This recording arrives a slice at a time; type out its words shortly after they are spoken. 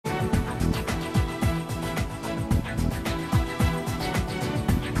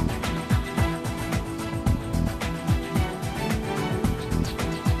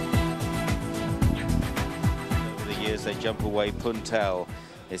jump away. Puntal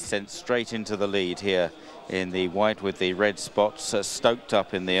is sent straight into the lead here in the white with the red spots stoked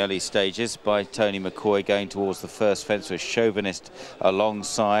up in the early stages by Tony McCoy, going towards the first fence with Chauvinist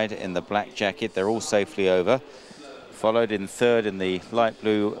alongside in the black jacket. They're all safely over. Followed in third in the light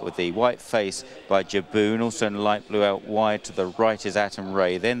blue with the white face by Jaboon. Also in light blue out wide to the right is Atom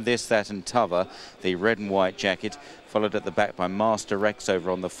Ray. Then Thisthatandtother, the red and white jacket. Followed at the back by Master Rex over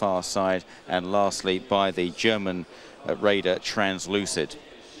on the far side. And lastly by the German raider Translucid.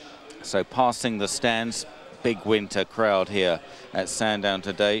 So passing the stands, big winter crowd here at Sandown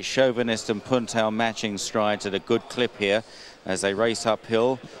today. Chauvinist and Puntal matching strides at a good clip here as they race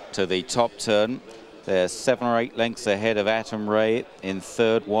uphill to the top turn. They're 7 or 8 lengths ahead of Atom Ray in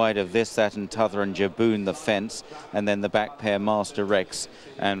third, wide of Thisthatandtother and Jaboon the fence, and then the back pair Master Rex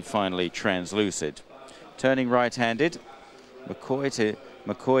and finally Translucid. Turning right-handed,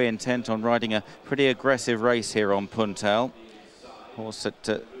 McCoy intent on riding a pretty aggressive race here on Puntal. Horse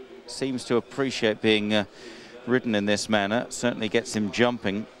that seems to appreciate being ridden in this manner. Certainly gets him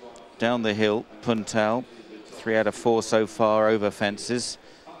jumping down the hill. Puntal, 3 out of 4 so far over fences,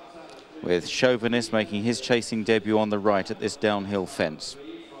 with Chauvinist making his chasing debut on the right at this downhill fence.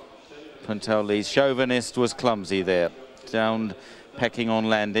 Puntal leads. Chauvinist was clumsy there, down pecking on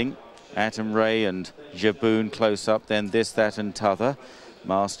landing. Atom Ray and Jaboon close up, then Thisthatandtother,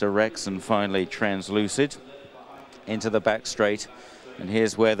 Master Rex and finally Translucid into the back straight. And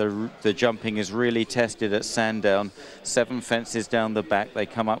here's where the jumping is really tested at Sandown. 7 fences down the back, they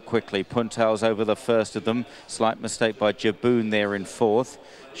come up quickly. Puntal's over the first of them. Slight mistake by Jaboon there in fourth.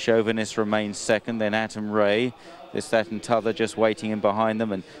 Chauvinist remains second, then Atom Ray. Thisthatandtother just waiting in behind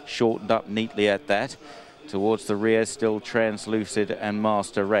them and shortened up neatly at that. Towards the rear, still Translucid and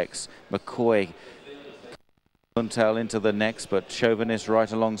Master Rex. McCoy, Puntal into the next, but Chauvinist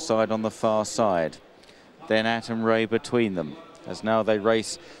right alongside on the far side. Then Atom Ray between them, as now they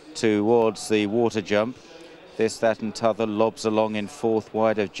race towards the water jump. Thisthatandtother lobs along in fourth,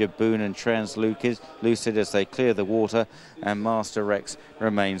 wide of Jaboon and Translucid as they clear the water, and Master Rex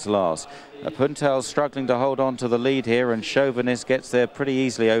remains last. Puntal's struggling to hold on to the lead here, and Chauvinist gets there pretty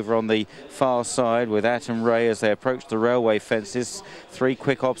easily over on the far side with Atom Ray as they approach the railway fences. 3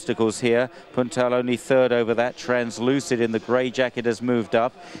 quick obstacles here. Puntal only third over that. Translucid in the grey jacket has moved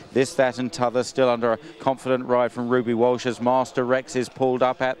up. Thisthatandtother still under a confident ride from Ruby Walsh as Master Rex is pulled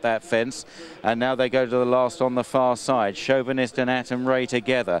up at that fence. And now they go to the last on the far side. Chauvinist and Atom Ray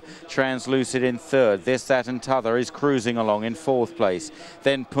together. Translucid in third. Thisthatandtother is cruising along in fourth place.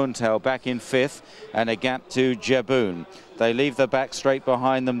 Then Puntal back in fifth and a gap to Jaboon. They leave the back straight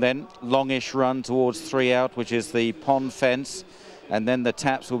behind them then. Longish run towards 3 out, which is the pond fence. And then the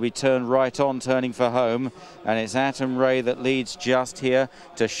taps will be turned right on, turning for home. And it's Atom Ray that leads just here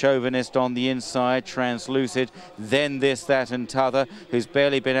to Chauvinist on the inside, Translucid. Then Thisthatandtother, who's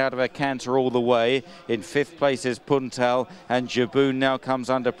barely been out of a canter all the way. In fifth place is Puntal, and Jaboon now comes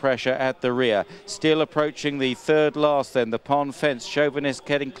under pressure at the rear. Still approaching the third last then, the pond fence. Chauvinist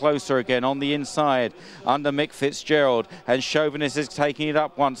getting closer again on the inside under Mick Fitzgerald. And Chauvinist is taking it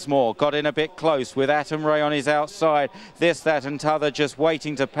up once more. Got in a bit close with Atom Ray on his outside. Thisthatandtother just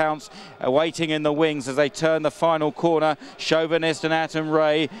waiting to pounce, waiting in the wings as they turn the final corner. Chauvinist and Atom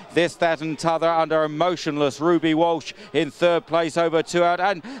Ray. Thisthatandtother under a motionless Ruby Walsh in third place over 2 out.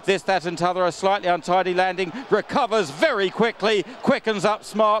 And Thisthatandtother, a slightly untidy landing, recovers very quickly, quickens up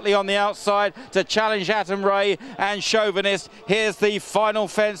smartly on the outside to challenge Atom Ray and Chauvinist. Here's the final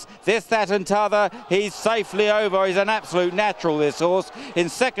fence. Thisthatandtother, he's safely over. He's an absolute natural, this horse. In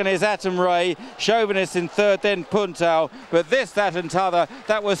second is Atom Ray. Chauvinist in third, then Puntal. But Thisthatandtother,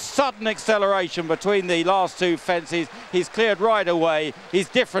 that was sudden acceleration between the last 2 fences. He's cleared right away. He's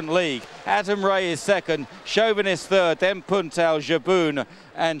different league. Atom Ray is second, Chauvinist third, then Puntal, Jaboon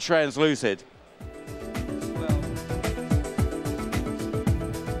and Translucid.